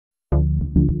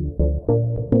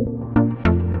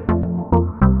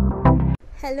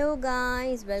Hello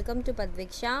guys, welcome to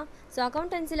Padviksha. So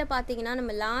accountancy la pathina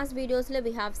நம்ம last videos la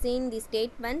we have seen the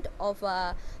statement of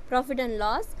profit and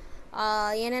loss.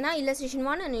 என்னன்னா illustration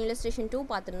 1 and illustration 2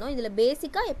 பார்த்திருந்தோம். இதில்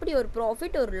பேசிக்காக எப்படி ஒரு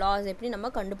profit ஒரு loss எப்படி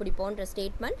நம்ம கண்டுபிடிப்போன்ற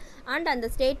ஸ்டேட்மெண்ட் அண்ட் அந்த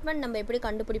ஸ்டேட்மெண்ட் நம்ம எப்படி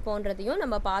கண்டுபிடிப்போன்றதையும்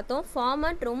நம்ம பார்த்தோம்.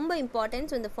 ஃபார்மட் ரொம்ப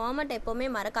இம்பார்ட்டன்ஸ். இந்த ஃபார்மட் எப்போவுமே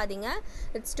மறக்காதீங்க.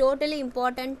 It's totally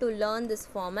important to learn this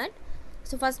format.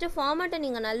 So first ஃபார்மேட்டை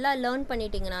நீங்கள் நல்லா லேர்ன்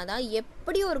பண்ணிட்டீங்கன்னா தான்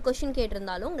எப்படி ஒரு கொஷின்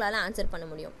கேட்டிருந்தாலும் உங்களால் ஆன்சர் பண்ண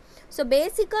முடியும். ஸோ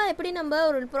பேசிக்காக எப்படி நம்ம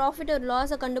ஒரு ப்ராஃபிட் ஒரு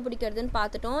லாஸை கண்டுபிடிக்கிறதுன்னு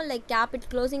பார்த்துட்டோம். லைக்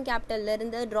க்ளோசிங்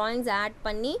கேபிட்டல்லேருந்து ட்ராயிங்ஸ் ஆட்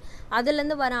பண்ணி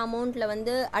அதுலேருந்து வர அமௌண்ட்டில்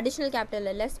வந்து அடிஷ்னல்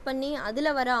கேபிட்டலில் லெஸ் பண்ணி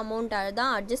அதில் வர அமௌண்ட்டாக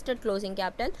தான் அட்ஜஸ்டட் க்ளோசிங்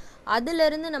கேபிட்டல்.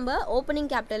 அதுலேருந்து நம்ம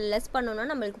ஓப்பனிங் கேபிட்டல் லெஸ் பண்ணோன்னா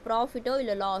நம்மளுக்கு ப்ராஃபிட்டோ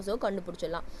இல்லை லாஸோ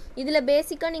கண்டுபிடிச்சிடலாம். இதில்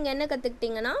பேசிக்காக நீங்கள் என்ன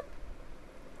கற்றுக்கிட்டிங்கன்னா,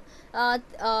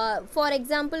 ஃபார்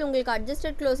எக்ஸாம்பிள் உங்களுக்கு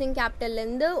அட்ஜஸ்டட் க்ளோசிங்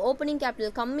கேபிட்டல்லேருந்து ஓப்பனிங்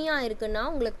கேபிட்டல் கம்மியாக இருக்குன்னா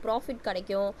உங்களுக்கு ப்ராஃபிட்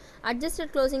கிடைக்கும்.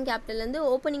 அட்ஜஸ்டட் க்ளோசிங் கேபிட்டல்லேருந்து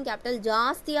ஓப்பனிங் கேபிட்டல்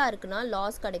ஜாஸ்தியாக இருக்குன்னா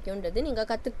லாஸ் கிடைக்கும்ன்றது நீங்கள்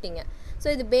கற்றுக்கிட்டீங்க. ஸோ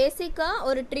இது பேசிக்காக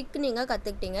ஒரு ட்ரிக் நீங்கள்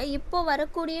கற்றுக்கிட்டீங்க. இப்போ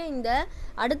வரக்கூடிய இந்த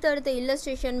அடுத்தடுத்த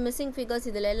இல்லஸ்ட்ரேஷன் மிஸ்ஸிங்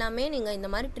ஃபிகர்ஸ் இதில் எல்லாமே நீங்கள் இந்த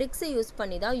மாதிரி ட்ரிக்ஸை யூஸ்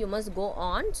பண்ணி தான் you must go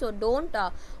on. So don't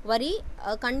worry,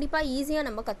 கண்டிப்பாக ஈஸியாக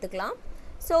நம்ம கற்றுக்கலாம்.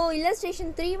 ஸோ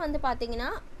இல்லஸ்ட்ரேஷன் 3 வந்து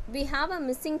பார்த்தீங்கன்னா we have a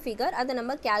missing figure, அதை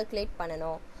நம்ம calculate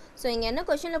பண்ணணும். ஸோ இங்கே என்ன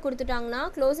கொஷனில் கொடுத்துட்டாங்கன்னா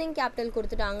க்ளோசிங் கேபிட்டல்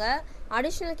கொடுத்துட்டாங்க,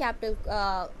 அடிஷ்னல் கேபிட்டல்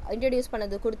இன்ட்ரடியூஸ்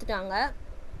பண்ணது கொடுத்துட்டாங்க,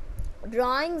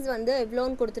 ட்ராயிங்ஸ் வந்து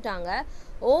எவ்வளோன்னு கொடுத்துட்டாங்க,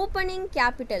 ஓப்பனிங்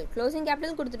கேபிட்டல் க்ளோசிங்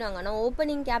கேபிட்டல் கொடுத்துட்டாங்க. ஆனால்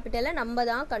ஓப்பனிங் கேபிட்டலை நம்ம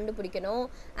தான் கண்டுபிடிக்கணும்.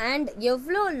 அண்ட்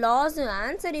எவ்வளோ லாஸ்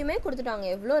ஆன்சரையுமே கொடுத்துட்டாங்க,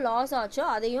 எவ்வளோ லாஸ் ஆச்சோ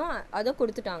அதை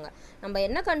கொடுத்துட்டாங்க. நம்ம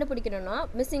என்ன கண்டுபிடிக்கணும்னா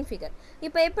மிஸ்ஸிங் ஃபிகர்.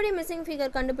 இப்போ எப்படி மிஸ்ஸிங்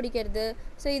ஃபிகர் கண்டுபிடிக்கிறது?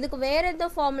 ஸோ இதுக்கு வேறு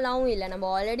எந்த ஃபார்முலாவும் இல்லை. நம்ம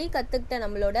ஆல்ரெடி கற்றுக்கிட்ட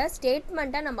நம்மளோட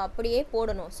ஸ்டேட்மெண்ட்டை நம்ம அப்படியே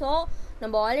போடணும். ஸோ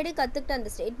நம்ம ஆல்ரெடி கற்றுக்கிட்ட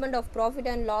அந்த statement of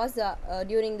profit and loss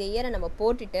during the இயரை நம்ம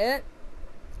போட்டுட்டு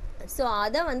ஸோ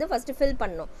அதை வந்து ஃபஸ்ட்டு ஃபில்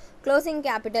பண்ணணும். க்ளோசிங்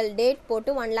கேபிட்டல் டேட் போட்டு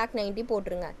 1,90,000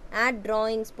 போட்டுருங்க. ஆட்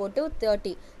ட்ராயிங்ஸ் போட்டு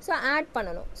 30. ஸோ ஆட்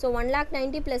பண்ணணும். ஸோ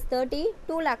 1,90,000 + 30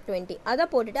 2,20,000 அதை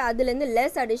போட்டுட்டு அதுலேருந்து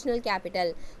லெஸ் அடிஷ்னல்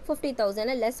கேபிட்டல்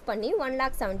 50,000 லெஸ் பண்ணி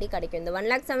 1,70,000 கிடைக்கும். இந்த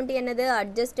 1,70,000 என்னது?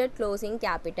 Adjusted closing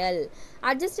capital.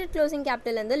 Adjusted closing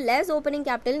கேபிட்டல்லேருந்து less opening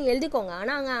கேபிட்டல்னு எழுதிக்கோங்க.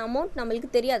 ஆனால் அங்கே அமௌண்ட்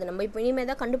நம்மளுக்கு தெரியாது, நம்ம இப்போ இனிமேல்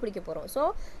தான் கண்டுபிடிக்க போகிறோம். ஸோ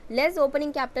லெஸ்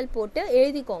ஓப்பனிங் கேபிட்டல் போட்டு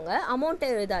எழுதிக்கோங்க,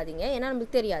 அமௌண்ட்டை எழுதாதீங்க, ஏன்னா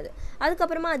நம்மளுக்கு தெரியாது.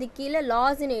 அதுக்கப்புறமா அது கீழே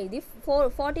லாஸ்ன்னு எழுதி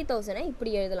 40,000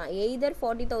 இப்படி எழுதலாம். எய்தர்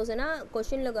 40,000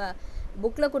 கொஷினில்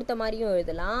புக்கில் கொடுத்த மாதிரியும்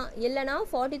எழுதலாம், இல்லைனா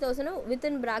 40,000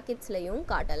 வித்தின் ப்ராக்கெட்ஸ்லையும்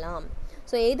காட்டலாம்.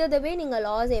 ஸோ எய்தவே நீங்கள்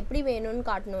லாஸ் எப்படி வேணும்னு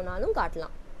காட்டணுன்னாலும்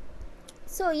காட்டலாம்.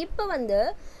 ஸோ இப்போ வந்து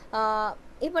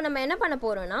இப்போ நம்ம என்ன பண்ண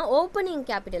போகிறோன்னா ஓப்பனிங்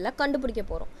கேபிட்டலை கண்டுபிடிக்க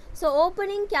போகிறோம். ஸோ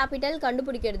ஓப்பனிங் கேபிட்டல்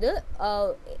கண்டுபிடிக்கிறது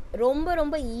ரொம்ப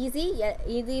ரொம்ப ஈஸி.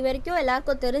 இது வரைக்கும்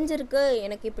எல்லாருக்கும் தெரிஞ்சிருக்கு,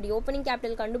 எனக்கு இப்படி ஓப்பனிங்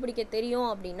கேபிட்டல் கண்டுபிடிக்க தெரியும்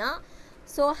அப்படின்னா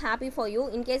so happy for you.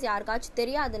 In case யாருக்காச்சும்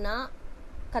தெரியாதுன்னா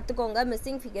கற்றுக்கோங்க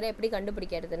மிஸ்ஸிங் ஃபிகரை எப்படி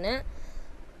கண்டுபிடிக்கிறதுன்னு.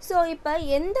 ஸோ இப்போ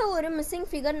எந்த ஒரு மிஸ்ஸிங்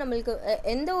ஃபிகர் நம்மளுக்கு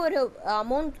எந்த ஒரு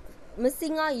அமௌண்ட்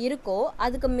மிஸ்ஸிங்காக இருக்கோ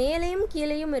அதுக்கு மேலேயும்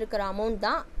கீழேயும் இருக்கிற அமௌண்ட்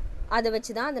தான், அதை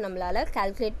வச்சு தான் அதை நம்மளால்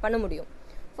கால்குலேட் பண்ண முடியும்.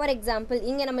 ஃபார் எக்ஸாம்பிள்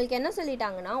இங்கே நம்மளுக்கு என்ன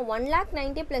சொல்லிட்டாங்கன்னா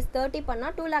 1,90,000 + 30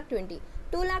 பண்ணால் 2,20,000.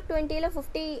 2,20,000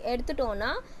 50 எடுத்துட்டோன்னா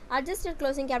அட்ஜஸ்டட்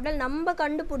க்ளோசிங் கேபிட்டல் நம்ம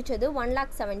கண்டுபிடிச்சது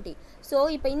 1,70,000. ஸோ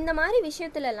இப்போ இந்த மாதிரி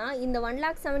விஷயத்துலலாம் இந்த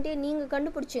 1,70,000 நீங்கள்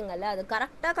கண்டுபிடிச்சிங்கல்ல, அது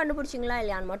கரெக்டாக கண்டுபிடிச்சிங்களா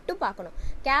இல்லையான்னு மட்டும் பார்க்கணும்.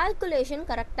 கேல்குலேஷன்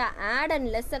கரெக்டாக ஆட் அண்ட்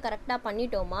லெஸ்ஸை கரெக்டாக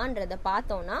பண்ணிட்டோமான்றதை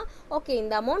பார்த்தோன்னா ஓகே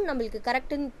இந்த அமௌண்ட் நம்மளுக்கு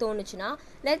கரெக்டுன்னு தோணுச்சுன்னா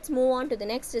let's move on to the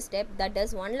next step. That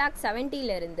is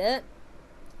 1,70,000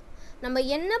 நம்ம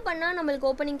என்ன பண்ணால் நம்மளுக்கு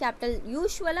ஓப்பனிங் கேபிட்டல்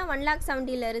யூஸ்வலாக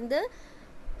 1,70,000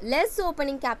 லெஸ்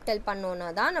ஓப்பனிங் கேபிட்டல் பண்ணோன்னா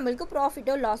தான் நம்மளுக்கு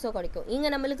ப்ராஃபிட்டோ லாஸோ கிடைக்கும். இங்கே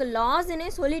நம்மளுக்கு லாஸ்ன்னே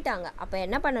சொல்லிட்டாங்க. அப்போ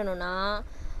என்ன பண்ணணும்னா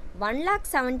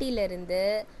 1,70,000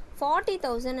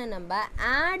 40,000 நம்ம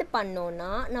ஆட்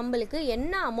பண்ணோன்னா நம்மளுக்கு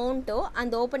என்ன அமௌண்ட்டோ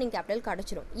அந்த ஓப்பனிங் கேபிட்டல்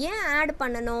கிடச்சிரும். ஏன் ஆட்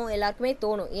பண்ணணும் எல்லாருக்குமே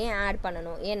தோணும், ஏன் ஆட்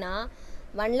பண்ணணும்? ஏன்னா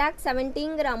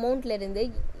 1,70,000ங்கிற அமௌண்ட்லேருந்து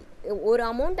ஒரு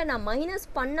அமௌண்ட்டை நான் மைனஸ்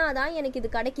பண்ணால் தான் எனக்கு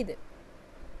இது கிடைக்கிது,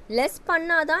 லெஸ்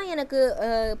பண்ணால் தான் எனக்கு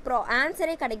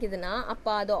ஆன்சரே கிடைக்குதுன்னா அப்போ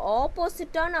அதை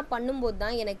ஆப்போசிட்டாக நான் பண்ணும்போது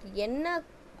தான் எனக்கு என்ன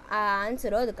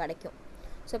ஆன்சரோ அது கிடைக்கும்.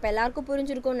 ஸோ இப்போ எல்லாருக்கும்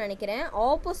புரிஞ்சிருக்கும்னு நினைக்கிறேன்.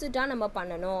 ஆப்போசிட்டாக நம்ம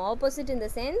பண்ணணும். ஆப்போசிட் இன் த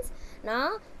சென்ஸ்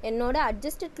நான் என்னோடய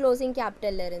அட்ஜஸ்டட் க்ளோசிங்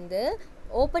கேபிட்டல்லேருந்து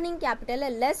ஓப்பனிங்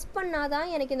கேபிட்டலை லெஸ் பண்ணால் தான்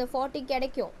எனக்கு இந்த 40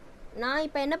 கிடைக்கும். நான்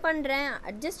இப்போ என்ன பண்ணுறேன்,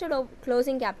 அட்ஜஸ்டட்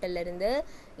க்ளோசிங் கேபிட்டல்லேருந்து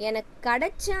எனக்கு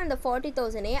கிடச்ச அந்த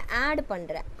 40,000 ஆட்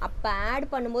பண்ணுறேன். அப்போ ஆட்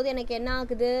பண்ணும்போது எனக்கு என்ன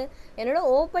ஆகுது,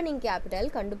 என்னோடய ஓப்பனிங் கேபிட்டல்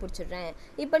கண்டுபிடிச்சிடுறேன்.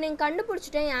 இப்போ நீங்கள்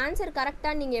கண்டுபிடிச்சிட்டேன் ஆன்சர்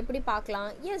கரெக்டாக நீங்கள் எப்படி பார்க்கலாம்?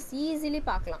 எஸ், ஈஸிலி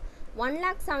பார்க்கலாம்.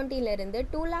 1,70,000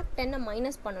 2,10,000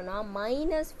 மைனஸ் பண்ணோன்னா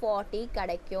 -40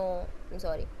 கிடைக்கும்.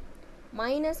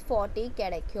 -40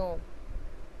 கிடைக்கும்.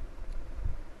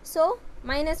 So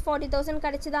minus 40,000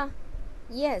 கிடச்சிதா?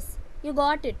 S, you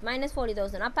got it, minus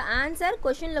 40,000. அப்போ ஆன்சர்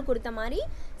கொஷனில் கொடுத்த மாதிரி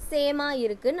சேமாக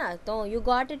இருக்குதுன்னு அர்த்தம். You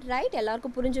got it right.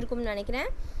 எல்லாருக்கும் புரிஞ்சிருக்கும்னு நினைக்கிறேன்.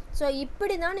 ஸோ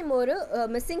இப்படி தான் நம்ம ஒரு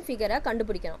மிஸ்ஸிங் ஃபிகரை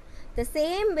கண்டுபிடிக்கணும். The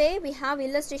same way we have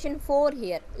illustration 4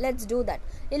 here. Let's do that.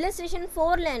 illustration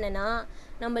 4ல் என்னென்னா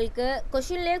நம்மளுக்கு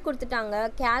கொஷின்லேயே கொடுத்துட்டாங்க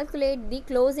calculate தி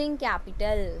க்ளோசிங்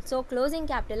கேபிட்டல். ஸோ க்ளோசிங்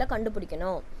கேபிட்டலை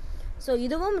கண்டுபிடிக்கணும். ஸோ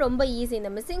இதுவும் ரொம்ப ஈஸி.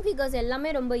 இந்த மிஸ்ஸிங் ஃபிகர்ஸ் எல்லாமே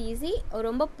ரொம்ப ஈஸி.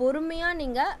 ரொம்ப பொறுமையாக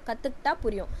நீங்கள் கற்றுக்கிட்டா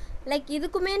புரியும். லைக்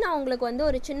இதுக்குமே நான் உங்களுக்கு வந்து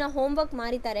ஒரு சின்ன ஹோம்ஒர்க்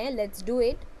மாதிரி தரேன். Let's do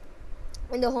it.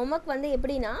 இந்த ஹோம்ஒர்க் வந்து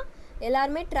எப்படின்னா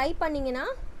எல்லாருமே ட்ரை பண்ணிங்கன்னா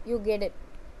யூ கெட் இட்.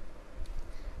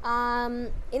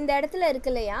 இந்த இடத்துல இருக்கு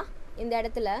இல்லையா, இந்த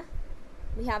இடத்துல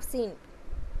we have seen.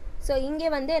 ஸோ இங்கே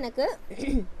வந்து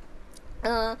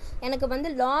எனக்கு வந்து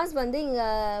லாஸ் வந்து இங்கே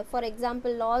ஃபார்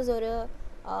எக்ஸாம்பிள் லாஸ் ஒரு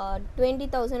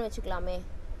 20,000 வச்சுக்கலாமே.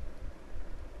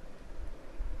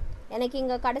 எனக்கு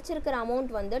இங்கே கிடச்சிருக்கிற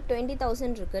அமௌண்ட் வந்து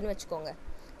 20,000 இருக்குதுன்னு வச்சுக்கோங்க.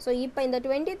 ஸோ இப்போ இந்த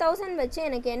 20,000 வச்சு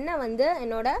எனக்கு என்ன வந்து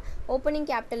என்னோடய ஓப்பனிங்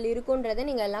கேபிட்டல் இருக்குன்றதை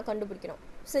நீங்கள் எல்லாம் கண்டுபிடிக்கணும்.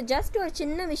 ஸோ ஜஸ்ட் ஒரு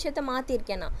சின்ன விஷயத்தை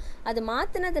மாற்றிருக்கேன்னா அது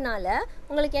மாற்றினதுனால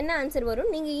உங்களுக்கு என்ன ஆன்சர்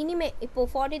வரும். நீங்கள் இனிமேல்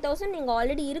இப்போது 40,000 நீங்கள்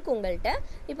ஆல்ரெடி இருக்குது உங்கள்கிட்ட.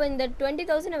 இப்போ இந்த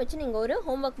 20,000 வச்சு நீங்கள் ஒரு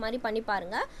ஹோம்ஒர்க் மாதிரி பண்ணி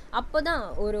பாருங்கள். அப்போ தான்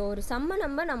ஒரு சம்மை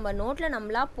நம்ம நோட்டில்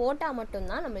நம்மளாக போட்டால்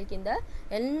மட்டும்தான் நம்மளுக்கு இந்த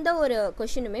எந்த ஒரு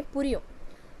கொஷினுமே புரியும்.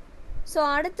 ஸோ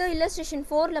அடுத்து illustration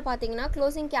 4ல் பார்த்தீங்கன்னா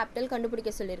க்ளோசிங் கேபிட்டல்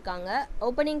கண்டுபிடிக்க சொல்லியிருக்காங்க.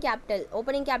 ஓப்பனிங்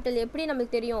கேபிட்டல் எப்படி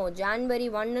நமக்கு தெரியும், January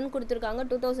 1ன்னு கொடுத்துருக்காங்க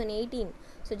 2018.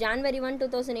 ஸோ January 1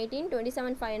 2018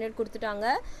 27,500 கொடுத்துட்டாங்க.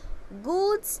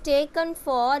 Goods taken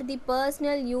for the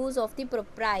personal use of the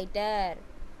proprietor.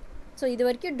 So இது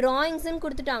வரைக்கும் ட்ராயிங்ஸ்ன்னு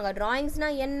கொடுத்துட்டாங்க.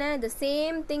 ட்ராயிங்ஸ்னால் என்ன, the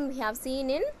same thing we have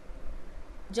seen in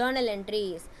journal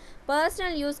entries.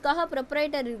 Personal யூஸ்க்காக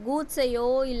proprietor கூட்ஸையோ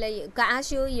இல்லை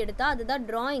கேஷையோ எடுத்தால் அதுதான்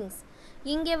ட்ராயிங்ஸ்.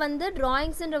 இங்கே வந்து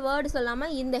ட்ராயிங்ஸுன்ற வேர்டு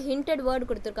சொல்லாமல் இந்த ஹிண்டட் வேர்டு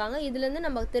கொடுத்துருக்காங்க. இதுலேருந்து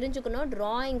நம்ம தெரிஞ்சுக்கணும்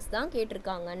ட்ராயிங்ஸ் தான்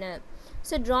கேட்டிருக்காங்கன்னு.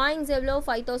 ஸோ ட்ராயிங்ஸ் எவ்வளோ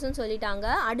 5,000 சொல்லிட்டாங்க.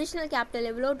 அடிஷ்னல் கேபிட்டல்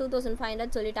எவ்வளோ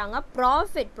 2,500 சொல்லிட்டாங்க.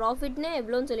 ப்ராஃபிட்னு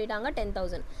எவ்வளோன்னு சொல்லிட்டாங்க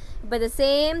 10,000. இப்போ இந்த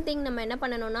சேம் திங் நம்ம என்ன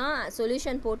பண்ணணும்னா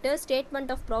சொல்யூஷன் போட்டு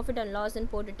ஸ்டேட்மெண்ட் ஆஃப் ப்ராஃபிட் அண்ட்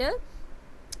லாஸ்ன்னு போட்டுட்டு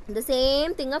இந்த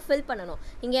சேம் திங்கை ஃபில் பண்ணணும்.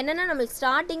 இங்கே என்னென்னா நம்மளுக்கு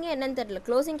ஸ்டார்டிங்கே என்னன்னு தெரில,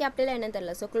 க்ளோசிங் கேபிட்டல் என்னன்னு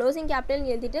தெரில. ஸோ க்ளோசிங் கேபிட்டல்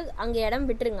எழுதிட்டு அங்கே இடம்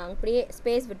விட்டுருங்க, அப்படியே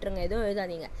ஸ்பேஸ் விட்டுருங்க, எதுவும்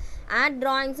எழுதாதீங்க. ஆட்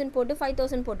ட்ராயிங்ஸ்ன்னு போட்டு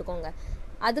 5,000 போட்டுக்கோங்க.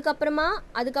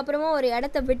 அதுக்கப்புறமா ஒரு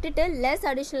இடத்த விட்டுட்டு லெஸ்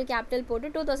அடிஷ்னல் கேபிட்டல் போட்டு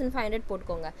 2,500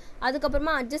 போட்டுக்கோங்க.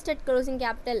 அதுக்கப்புறமா அட்ஜஸ்டட் க்ளோசிங்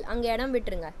கேபிட்டல் அங்கே இடம்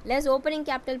விட்டுருங்க. லெஸ் ஓப்பனிங்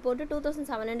கேபிட்டல் போட்டு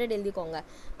 2,700 எழுதிக்கோங்க.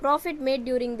 ப்ராஃபிட் மேட்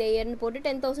டியூரிங் த இயர்னு போட்டு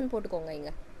 10,000 போட்டுக்கோங்க.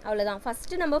 இங்கே அவ்வளோதான்.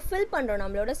 ஃபஸ்ட்டு நம்ம ஃபில் பண்ணுறோம்,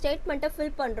 நம்மளோட ஸ்டேட்மெண்ட்டை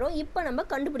ஃபில் பண்ணுறோம். இப்போ நம்ம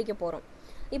கண்டுபிடிக்க போகிறோம்.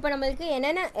 இப்போ நம்மளுக்கு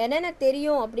என்னென்ன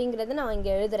தெரியும் அப்படிங்கிறத நான்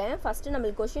இங்கே எழுதுகிறேன். ஃபஸ்ட்டு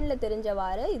நம்மளுக்கு கொஷினில்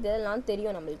தெரிஞ்சவாறு இதெல்லாம்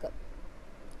தெரியும் நம்மளுக்கு.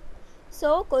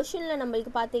 ஸோ கொஷினில்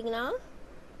நம்மளுக்கு பார்த்தீங்கன்னா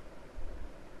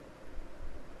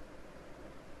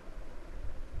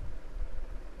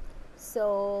ஸோ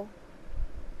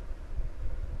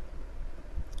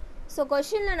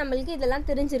கொஷினில் நம்மளுக்கு இதெல்லாம்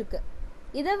தெரிஞ்சிருக்கு.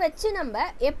 இதை வச்சு நம்ம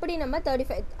எப்படி நம்ம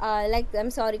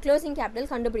 35 க்ளோசிங் கேபிட்டல்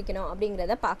கண்டுபிடிக்கணும்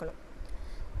அப்படிங்கிறத பார்க்கணும்.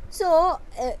 ஸோ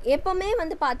எப்போவுமே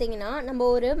வந்து பார்த்தீங்கன்னா நம்ம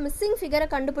ஒரு மிஸ்ஸிங் ஃபிகரை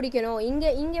கண்டுபிடிக்கணும்.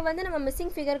 இங்கே வந்து நம்ம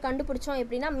மிஸ்ஸிங் ஃபிகர் கண்டுபிடிச்சோம்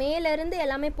எப்படின்னா மேலேருந்து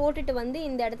எல்லாமே போட்டுட்டு வந்து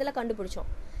இந்த இடத்துல கண்டுபிடிச்சோம்.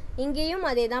 இங்கேயும்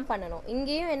அதே தான் பண்ணணும்.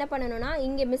 இங்கேயும் என்ன பண்ணணும்னா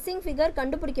இங்கே மிஸ்ஸிங் ஃபிகர்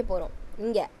கண்டுபிடிக்க போகிறோம்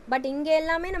இங்கே. பட் இங்கே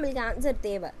எல்லாமே நம்மளுக்கு ஆன்சர்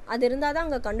தேவை, அது இருந்தால் தான்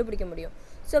அங்கே கண்டுபிடிக்க முடியும்.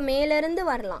 ஸோ மேலேருந்து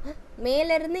வரலாம்,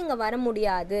 மேலேருந்து இங்கே வர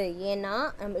முடியாது. ஏன்னா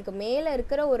நம்மளுக்கு மேலே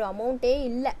இருக்கிற ஒரு அமௌண்ட்டே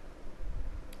இல்லை.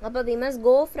 அப்போ we must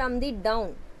go from the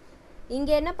down.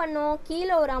 இங்கே என்ன பண்ணோம்,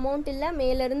 கீழே ஒரு அமௌண்ட் இல்லை,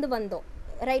 மேலேருந்து வந்தோம்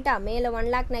ரைட்டா. மேலே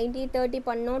 1,90,000 30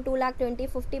 பண்ணோம், 2,20,000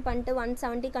 50 பண்ணிட்டு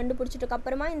 170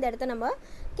 கண்டுபிடிச்சிட்டுக்கப்புறமா இந்த இடத்த நம்ம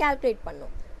கேல்குலேட்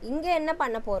பண்ணோம். இங்கே என்ன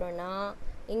பண்ண போகிறோன்னா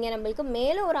இங்கே நம்மளுக்கு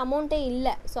மேலே ஒரு அமௌண்ட்டே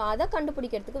இல்லை. ஸோ அதை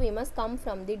கண்டுபிடிக்கிறதுக்கு we must come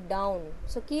from the down.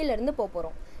 So கீழேருந்து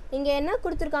போகிறோம். இங்கே என்ன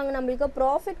கொடுத்துருக்காங்க, நம்மளுக்கு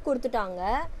ப்ராஃபிட் கொடுத்துட்டாங்க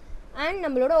அண்ட்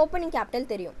நம்மளோட ஓப்பனிங்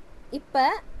கேபிட்டல் தெரியும். இப்போ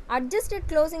adjusted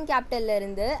closing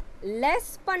கேபிட்டல்லேருந்து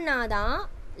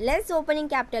less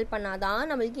opening capital பண்ணாதான்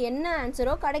நம்மளுக்கு என்ன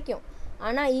ஆன்சரோ கிடைக்கும்.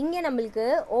 ஆனால் இங்கே நம்மளுக்கு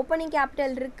ஓப்பனிங்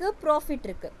கேபிட்டல் இருக்குது,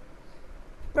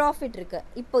 ப்ராஃபிட் இருக்குது.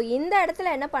 இப்போ இந்த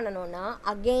இடத்துல என்ன பண்ணணும்னா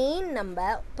அகெயின் நம்ம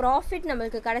ப்ராஃபிட்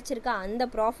நம்மளுக்கு கிடச்சிருக்க அந்த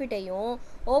ப்ராஃபிட்டையும்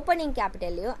ஓப்பனிங்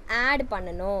கேபிட்டலையும் ஆட்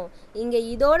பண்ணணும். இங்கே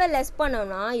இதோட லெஸ்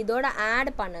பண்ணோம்னா இதோட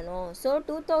ஆட் பண்ணணும். ஸோ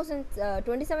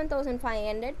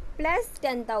 27,500 ப்ளஸ்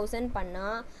 10,000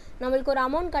 பண்ணால் நம்மளுக்கு ஒரு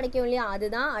அமௌண்ட் கிடைக்கும் இல்லையா,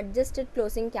 அதுதான் அட்ஜஸ்டட்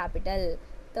க்ளோசிங் கேபிட்டல்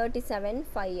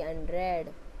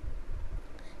 37,500.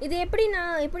 இது எப்படி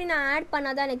நான் ஆட்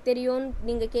பண்ணாதான் எனக்கு தெரியும்னு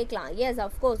நீங்கள் கேட்கலாம். எஸ்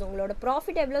அஃப்கோர்ஸ் உங்களோட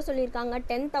ப்ராஃபிட் எவ்வளோ சொல்லியிருக்காங்க,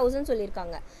 10,000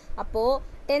 சொல்லியிருக்காங்க. அப்போது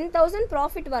 10,000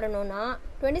 ப்ராஃபிட் வரணும்னா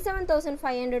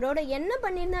 27,500ஓட என்ன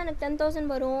பண்ணியிருந்தா எனக்கு 10,000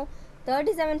 வரும்,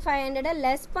 37,500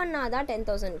 லெஸ் பண்ணாதான்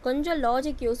 10,000. கொஞ்சம்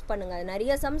லாஜிக் யூஸ் பண்ணுங்கள்.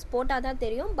 நிறைய சம்ஸ் போட்டால் தான்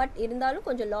தெரியும், பட் இருந்தாலும்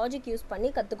கொஞ்சம் லாஜிக் யூஸ் பண்ணி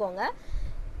கற்றுக்கோங்க.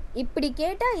 இப்படி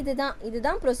கேட்டால்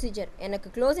இதுதான் ப்ரொசீஜர். எனக்கு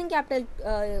க்ளோசிங்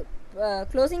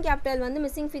கேபிட்டல் வந்து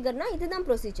மிஸ்ஸிங் ஃபிகர்னால் இதுதான்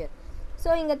ப்ரொசீஜர். ஸோ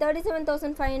இங்கே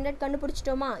 37,500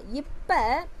 கண்டுபிடிச்சிட்டோமா? இப்போ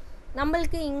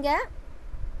நம்மளுக்கு இங்கே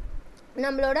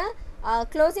நம்மளோட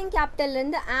க்ளோசிங்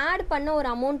கேபிட்டல்லேருந்து ஆட் பண்ண ஒரு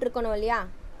அமௌண்ட் இருக்கணும் இல்லையா,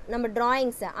 நம்ம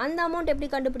ட்ராயிங்ஸை. அந்த அமௌண்ட் எப்படி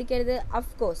கண்டுபிடிக்கிறது?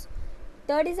 அஃப்கோர்ஸ்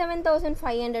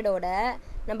 37,500ஓட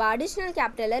நம்ம அடிஷ்னல்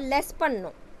கேபிட்டலை லெஸ்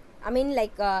பண்ணணும். ஐ மீன்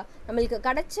லைக் நம்மளுக்கு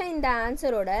கிடைச்ச இந்த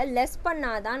ஆன்சரோட லெஸ்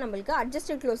பண்ணால் தான் நம்மளுக்கு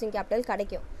அட்ஜஸ்டட் க்ளோசிங் கேபிட்டல்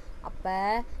கிடைக்கும். அப்போ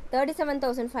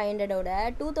 37,500ஓட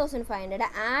 2,500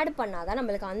 ஆட் பண்ணால் தான்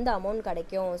நம்மளுக்கு அந்த அமௌண்ட்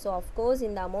கிடைக்கும். ஸோ அஃப்கோர்ஸ்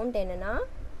இந்த அமௌண்ட் என்னென்னா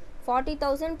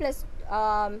 40,000 ப்ளஸ்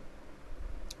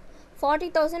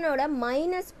 40,000ஓட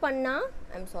மைனஸ் பண்ணால்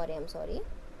ஐம் சாரி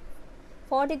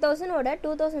 40,000ஓட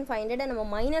 2,500 நம்ம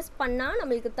மைனஸ் பண்ணால்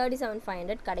நம்மளுக்கு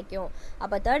 37,500 கிடைக்கும்.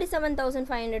 அப்போ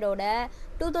 37,500ஓட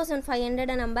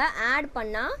 2,500 நம்ம ஆட்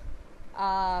பண்ணால்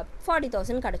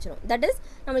 40,000 கிடச்சிரும். தட் இஸ்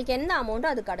நம்மளுக்கு எந்த அமௌண்ட்டோ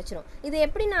அது கிடச்சிரும். இது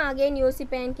எப்படி நான் அகெயின்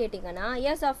யோசிப்பேன்னு கேட்டிங்கன்னா,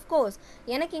 எஸ் அஃப்கோர்ஸ்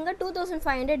எனக்கு இங்கே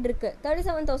 2,500 இருக்குது,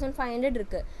 37,500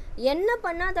 இருக்குது. என்ன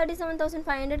பண்ணால்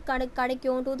 37,500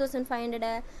 கிடைக்கும்?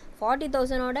 2,500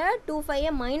 40,000ஓட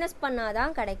 25 மைனஸ் பண்ணால்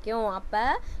தான் கிடைக்கும். அப்போ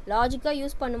லாஜிக்காக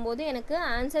யூஸ் பண்ணும்போது எனக்கு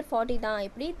ஆன்சர் 40 தான்.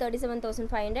 எப்படி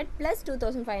 37,500 ப்ளஸ்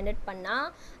 2,500 பண்ணால்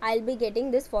I will be getting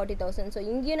this 40,000. So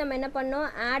இங்கேயும் நம்ம என்ன பண்ணோம்?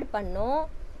 ஆட் பண்ணோம்.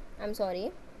 ஐம் சாரி,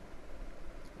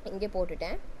 இங்கே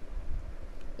போட்டுட்டேன்.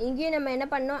 இங்கேயும் நம்ம என்ன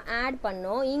பண்ணோம்? ஆட்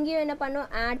பண்ணோம். இங்கேயும் என்ன பண்ணோம்?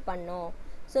 ஆட் பண்ணோம்.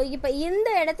 ஸோ இப்போ இந்த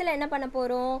இடத்துல என்ன பண்ண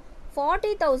போகிறோம்?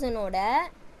 40,000ஓட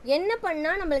என்ன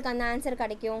பண்ணால் நம்மளுக்கு அந்த ஆன்சர்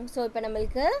கிடைக்கும்? ஸோ இப்போ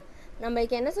நம்மளுக்கு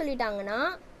என்ன சொல்லிட்டாங்கன்னா,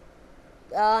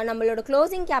 நம்மளோட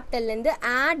க்ளோசிங் கேபிட்டல்லேருந்து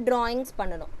ஆட் ட்ராயிங்ஸ்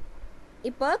பண்ணணும்.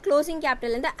 இப்போ க்ளோசிங்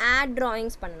கேபிட்டல்லேருந்து ஆட்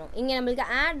ட்ராயிங்ஸ் பண்ணணும். இங்கே நம்மளுக்கு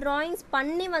ஆட் ட்ராயிங்ஸ்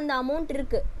பண்ணி வந்த அமௌண்ட்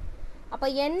இருக்குது. அப்போ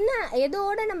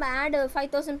எதோட நம்ம ஆட்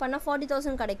 5,000 பண்ணால்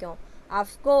 40,000 கிடைக்கும்?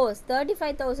 அஃப்கோர்ஸ்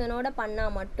 35,000ஓட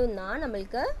பண்ணால் மட்டும்தான்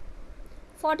நம்மளுக்கு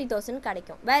 40,000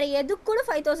 கிடைக்கும். வேறு எது கூட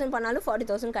 5,000 பண்ணாலும்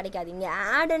 40,000 கிடைக்காது. இங்கே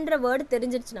ஆடுன்ற வேர்டு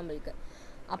தெரிஞ்சிருச்சு நம்மளுக்கு.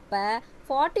 அப்போ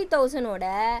 40,000ஓட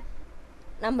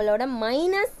நம்மளோட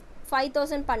மைனஸ்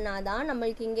 5,000 பண்ணாதான்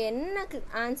நம்மளுக்கு இங்கே என்ன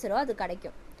ஆன்சரோ அது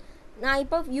கிடைக்கும். நான்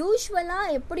இப்போ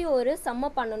யூஸ்வலாக எப்படி ஒரு சம்ம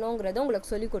பண்ணணுங்கிறத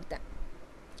உங்களுக்கு சொல்லி கொடுத்தேன்.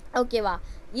 ஓகேவா?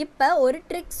 இப்போ ஒரு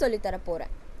ட்ரிக் சொல்லித்தர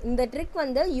போகிறேன். இந்த ட்ரிக்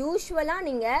வந்து யூஸ்வலாக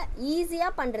நீங்கள்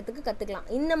ஈஸியாக பண்ணுறதுக்கு கற்றுக்கலாம்.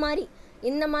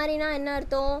 இந்த மாதிரினா என்ன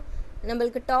அர்த்தம்?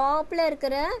 நம்மளுக்கு டாப்பில்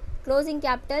இருக்கிற க்ளோசிங்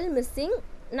கேபிட்டல் மிஸ்ஸிங்,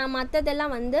 நான்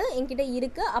மற்றதெல்லாம் வந்து என்கிட்ட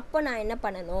இருக்குது. அப்போ நான் என்ன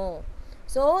பண்ணணும்?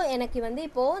 ஸோ எனக்கு வந்து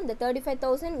இப்போது இந்த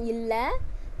 35,000 இல்லை,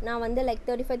 நான் வந்து லைக்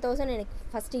 35,000 எனக்கு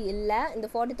ஃபஸ்ட்டு இல்லை, இந்த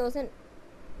 40,000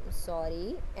 சாரி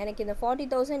எனக்கு இந்த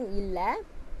 40,000 இல்லை,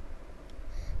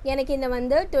 எனக்கு இந்த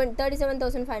வந்து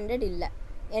 37,500 இல்லை.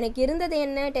 எனக்கு இருந்தது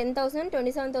என்ன? 10,000,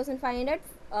 27,500,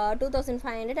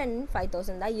 2,500 அண்ட்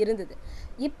 5,000 தான் இருந்தது.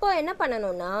 இப்போ என்ன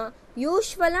பண்ணணும்னா,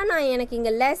 யூஸ்வலாக எனக்கு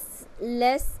இங்கே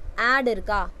லெஸ் ஆட்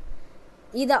இருக்கா,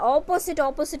 இதை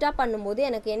ஆப்போசிட்டாக பண்ணும்போது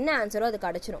எனக்கு என்ன ஆன்சரோ அது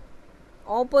கிடச்சிரும்.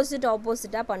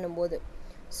 ஆப்போசிட்டாக பண்ணும்போது.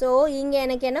 ஸோ இங்கே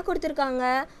எனக்கு என்ன கொடுத்துருக்காங்க?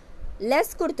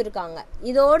 லெஸ் கொடுத்துருக்காங்க.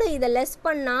 இதோடு இதை லெஸ்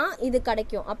பண்ணால் இது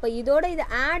கிடைக்கும். அப்போ இதோடு இதை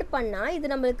ஆட் பண்ணால் இது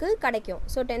நம்மளுக்கு கிடைக்கும்.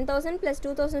 ஸோ 10,000 ப்ளஸ்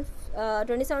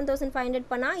 27,500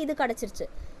 பண்ணால் இது கிடச்சிருச்சு.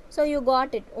 So you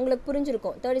got it. உங்களுக்கு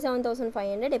புரிஞ்சிருக்கும்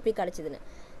 37,500 எப்படி கிடச்சிதுன்னு.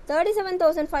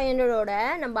 37,500ஓட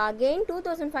நம்ம அகெயின்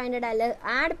 2,500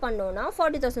 ஆட் பண்ணோன்னா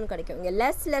 40,000 கிடைக்கும். இங்கே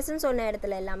லெஸ்ன்னு சொன்ன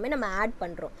இடத்துல எல்லாமே நம்ம ஆட்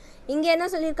பண்ணுறோம். இங்கே என்ன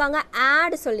சொல்லியிருக்காங்க?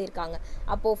 ஆட் சொல்லியிருக்காங்க.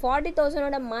 அப்போது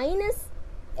 40,000ஓட மைனஸ்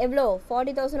எவ்வளோ?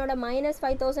 40,000ஓட மைனஸ்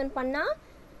 5,000 பண்ணால்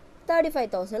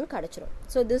 35,000 கிடச்சிரும்.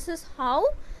 So this is how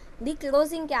the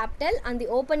closing capital and the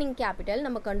opening capital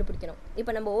நம்ம கண்டுபிடிக்கணும்.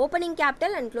 இப்போ நம்ம opening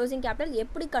capital and closing capital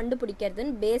எப்படி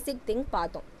கண்டுபிடிக்கிறதுன்னு பேசிக் திங்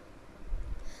பார்த்தோம்.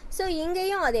 ஸோ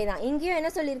இங்கேயும் அதே தான். இங்கேயும் என்ன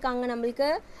சொல்லியிருக்காங்க நம்மளுக்கு?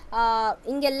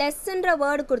 இங்கே லெஸ்ன்ற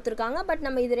வேர்டு கொடுத்துருக்காங்க. பட்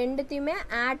நம்ம இது ரெண்டுத்தையுமே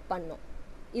ஆட் பண்ணோம்.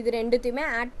 இது ரெண்டுத்தையுமே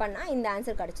ஆட் பண்ணால் இந்த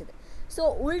ஆன்சர் கிடச்சிது. ஸோ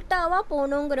உல்ட்டாவாக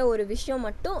போகணுங்கிற ஒரு விஷயம்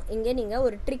மட்டும் இங்கே நீங்கள்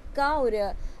ஒரு ட்ரிக்காக ஒரு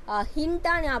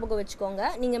ஹிண்ட்டாக ஞாபகம் வச்சுக்கோங்க.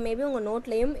 நீங்கள் மேபி உங்கள்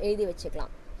நோட்லேயும் எழுதி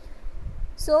வச்சுக்கலாம்.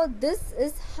 ஸோ திஸ்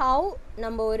இஸ் ஹவு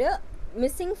நம்ம ஒரு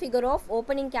missing figure of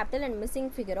opening capital and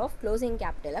missing figure of closing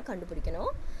கேபிட்டலை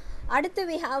கண்டுபிடிக்கணும். அடுத்து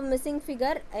வி ஹாவ் மிஸ்ஸிங்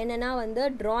ஃபிகர். என்னென்னா வந்து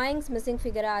ட்ராயிங்ஸ் மிஸ்ஸிங்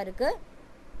ஃபிகராக இருக்குது.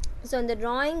 ஸோ இந்த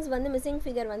ட்ராயிங்ஸ் வந்து மிஸ்ஸிங்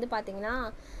ஃபிகர் வந்து பார்த்திங்கன்னா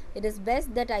it is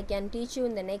best that I can teach you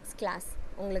இந்த நெக்ஸ்ட் கிளாஸ்.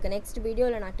 உங்களுக்கு நெக்ஸ்ட்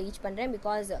வீடியோவில் நான் டீச் பண்ணுறேன்.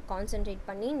 பிகாஸ் கான்சன்ட்ரேட்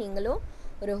பண்ணி நீங்களும்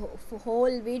ஒரு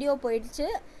ஹோல் வீடியோ போயிடுச்சு.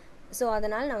 ஸோ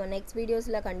அதனால் நான் நெக்ஸ்ட்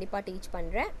வீடியோஸில் கண்டிப்பாக டீச்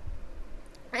பண்ணுறேன்.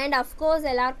 அண்ட் அஃப்கோர்ஸ்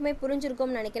எல்லாருக்குமே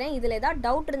புரிஞ்சிருக்கும்னு நினைக்கிறேன். இதில் ஏதாவது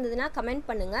டவுட் இருந்ததுன்னா கமெண்ட்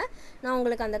பண்ணுங்கள். நான்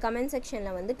உங்களுக்கு அந்த கமெண்ட்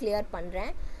செக்ஷனில் வந்து கிளியர்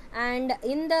பண்ணுறேன். அண்ட்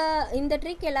இந்த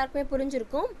ட்ரிக் எல்லாருக்குமே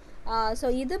புரிஞ்சிருக்கும். ஸோ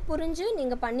இது புரிஞ்சு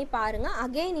நீங்கள் பண்ணி பாருங்கள்.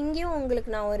 அகெயின் இங்கேயும்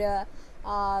உங்களுக்கு நான் ஒரு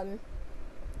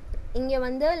இங்கே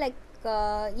வந்து லைக்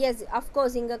எஸ்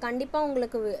அஃப்கோர்ஸ் இங்கே கண்டிப்பாக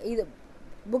உங்களுக்கு இது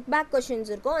புக் பேக்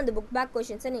கொஷின்ஸ் இருக்கும். அந்த புக் பேக்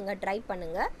கொஷின்ஸை நீங்கள் ட்ரை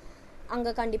பண்ணுங்கள்.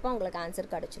 அங்கே கண்டிப்பாக உங்களுக்கு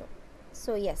ஆன்சர் கிடச்சிரும்.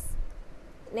 ஸோ எஸ்,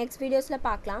 நெக்ஸ்ட் வீடியோஸில்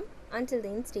பார்க்கலாம். Until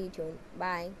then, stay tuned.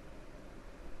 Bye.